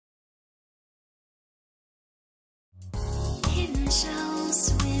shells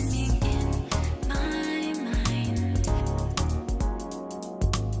swimming in my mind.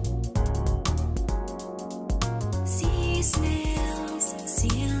 Sea snails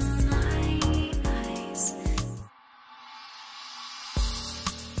seal my eyes.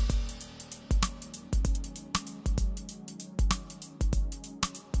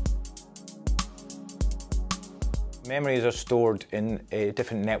 Memories are stored in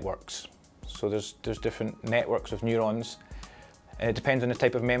different networks. So there's different networks of neurons, and it depends on the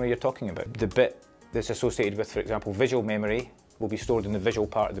type of memory you're talking about. The bit that's associated with, for example, visual memory will be stored in the visual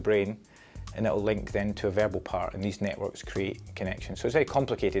part of the brain, and it'll link then to a verbal part, and these networks create connections. So it's very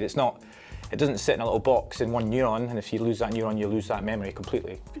complicated. It doesn't sit in a little box in one neuron, and if you lose that neuron, you lose that memory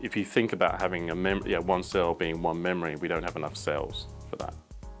completely. If you think about having one cell being one memory, we don't have enough cells for that.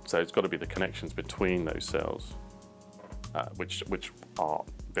 So it's got to be the connections between those cells, which are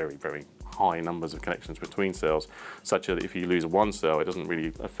very, very high numbers of connections between cells, such that if you lose one cell, it doesn't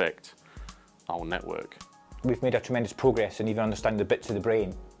really affect our whole network. We've made a tremendous progress in even understanding the bits of the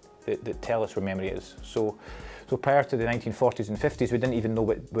brain that tell us where memory is. So prior to the 1940s and 50s, we didn't even know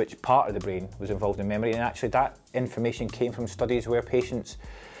which part of the brain was involved in memory, and actually that information came from studies where patients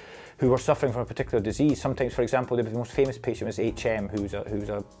who were suffering from a particular disease, sometimes, for example, the most famous patient was HM, who was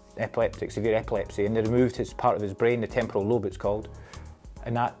a epileptic, severe epilepsy, and they removed his part of his brain, the temporal lobe it's called,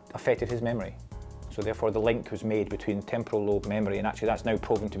 and that affected his memory. So therefore the link was made between temporal lobe memory, and actually that's now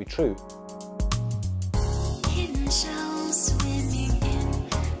proven to be true. Hidden shells swimming in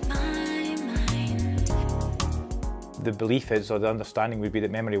my mind. The belief is, or the understanding would be,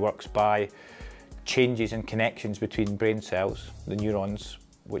 that memory works by changes in connections between brain cells, the neurons,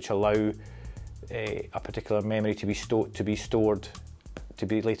 which allow a particular memory to be stored, to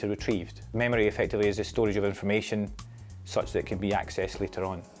be later retrieved. Memory effectively is the storage of information such that it can be accessed later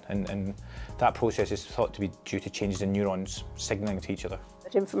on, and that process is thought to be due to changes in neurons signalling to each other.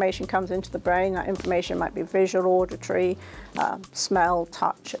 That information comes into the brain. That information might be visual, auditory, smell,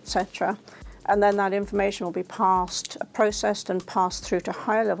 touch, etc. And then that information will be processed and passed through to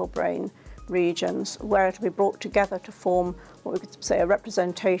higher level brain regions, where it will be brought together to form what we could say a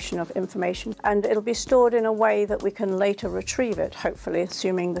representation of information, and it'll be stored in a way that we can later retrieve it, hopefully,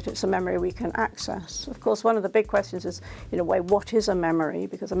 assuming that it's a memory we can access. Of course, one of the big questions is, in a way, what is a memory?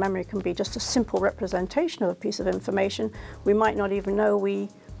 Because a memory can be just a simple representation of a piece of information we might not even know we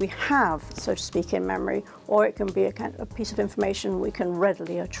have, so to speak, in memory, or it can be a piece of information we can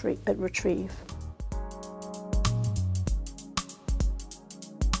readily retrieve.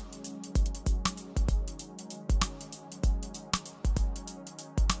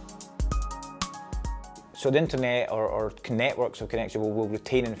 So the internet or networks of connection will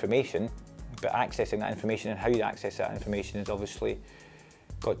retain information, but accessing that information and how you access that information is obviously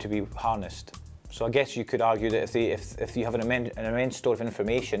got to be harnessed. So I guess you could argue that if you have an immense store of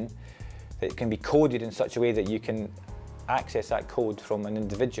information that can be coded in such a way that you can access that code from an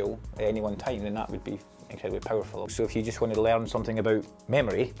individual at any one time, then that would be incredibly powerful. So if you just want to learn something about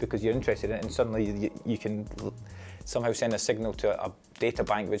memory because you're interested in it, and suddenly you can somehow send a signal to a data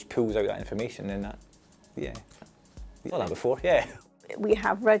bank which pulls out that information, then that, yeah, we've done that before, yeah. We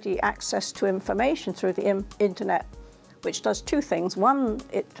have ready access to information through the internet, which does two things. One,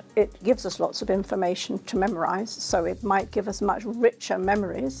 it gives us lots of information to memorize, so it might give us much richer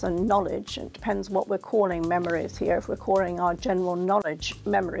memories and knowledge. It depends what we're calling memories here. If we're calling our general knowledge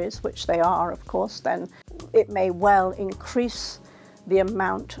memories, which they are, of course, then it may well increase the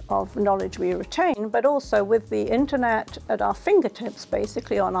amount of knowledge we retain, but also with the internet at our fingertips,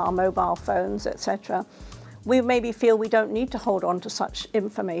 basically on our mobile phones, etc., we maybe feel we don't need to hold on to such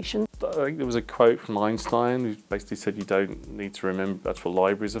information. I think there was a quote from Einstein who basically said you don't need to remember, that's what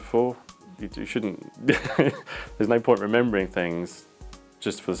libraries are for. You shouldn't, there's no point remembering things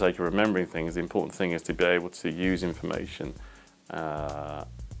just for the sake of remembering things. The important thing is to be able to use information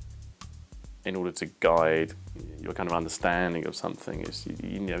in order to guide your kind of understanding of something.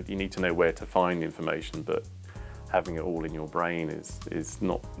 You need to know where to find information, but having it all in your brain is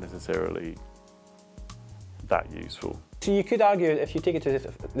not necessarily that useful. So you could argue, if you take it to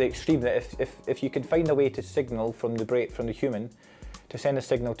the extreme, that if you can find a way to signal from the human to send a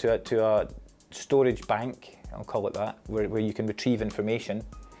signal to a storage bank, I'll call it that, where you can retrieve information,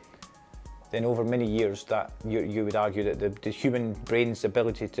 then over many years that you would argue that the human brain's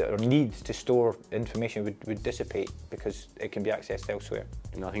ability to, or need to store information would dissipate because it can be accessed elsewhere.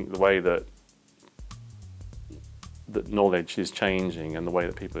 And I think the way that knowledge is changing and the way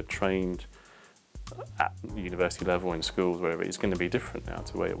that people are trained at university level, in schools, wherever, it's going to be different now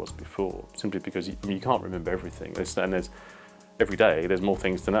to the way it was before, simply because you can't remember everything. And every day there's more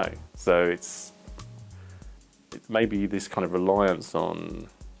things to know. So maybe this kind of reliance on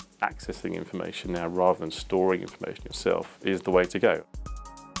accessing information now rather than storing information yourself is the way to go.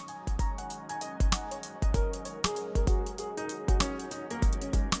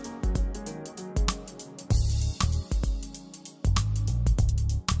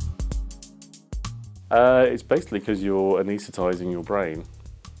 It's basically because you're anaesthetizing your brain.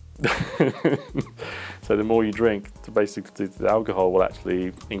 So the more you drink, basically the alcohol will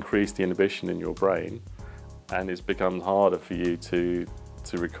actually increase the inhibition in your brain, and it's become harder for you to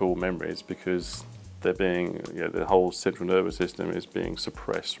recall memories because they're being, the whole central nervous system is being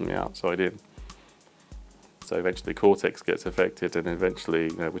suppressed from the outside in. So eventually the cortex gets affected, and eventually,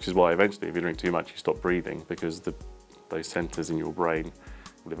 which is why eventually if you drink too much you stop breathing, because those centers in your brain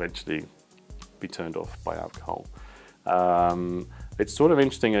will eventually be turned off by alcohol. It's sort of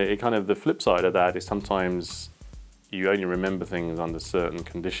interesting, kind of the flip side of that is sometimes you only remember things under certain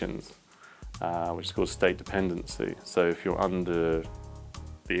conditions, which is called state dependency. So if you're under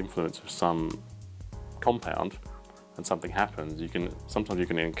the influence of some compound and something happens, sometimes you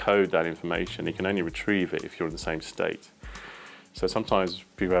can encode that information. You can only retrieve it if you're in the same state. So sometimes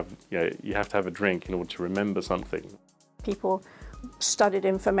people have, you have to have a drink in order to remember something. People studied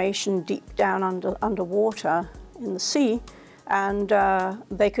information deep down underwater in the sea, and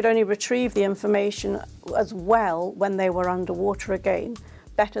they could only retrieve the information as well when they were underwater again,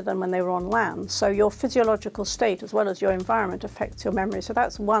 better than when they were on land. So your physiological state as well as your environment affects your memory. So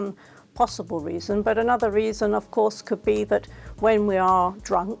that's one possible reason. But another reason, of course, could be that when we are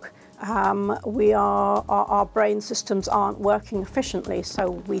drunk, our brain systems aren't working efficiently, so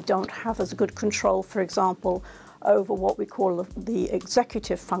we don't have as good control, for example, over what we call the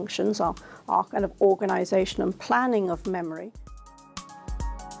executive functions, our kind of organization and planning of memory.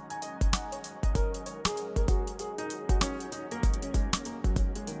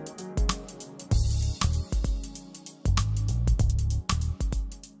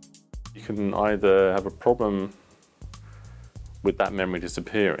 You can either have a problem with that memory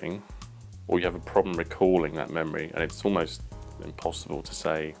disappearing, or you have a problem recalling that memory, and it's almost impossible to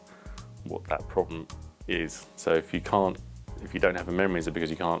say what that problem is. So if you don't have a memory, is it because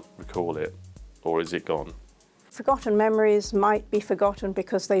you can't recall it, or is it gone? Forgotten memories might be forgotten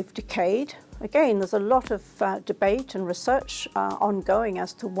because they've decayed. Again, there's a lot of debate and research ongoing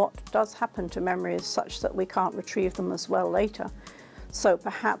as to what does happen to memories such that we can't retrieve them as well later. So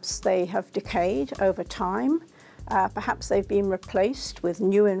perhaps they have decayed over time, perhaps they've been replaced with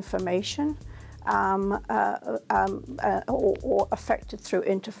new information, or affected through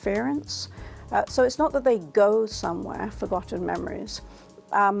interference. So it's not that they go somewhere, forgotten memories,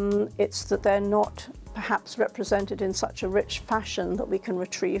 it's that they're not perhaps represented in such a rich fashion that we can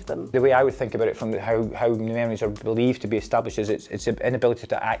retrieve them. The way I would think about it from how memories are believed to be established is it's an inability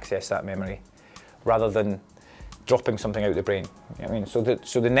to access that memory rather than dropping something out of the brain. You know what I mean?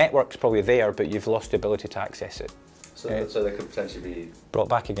 So the network's probably there, but you've lost the ability to access it. So they could potentially be brought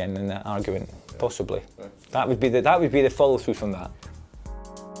back again in that argument, possibly. Right. That would be the follow through from that.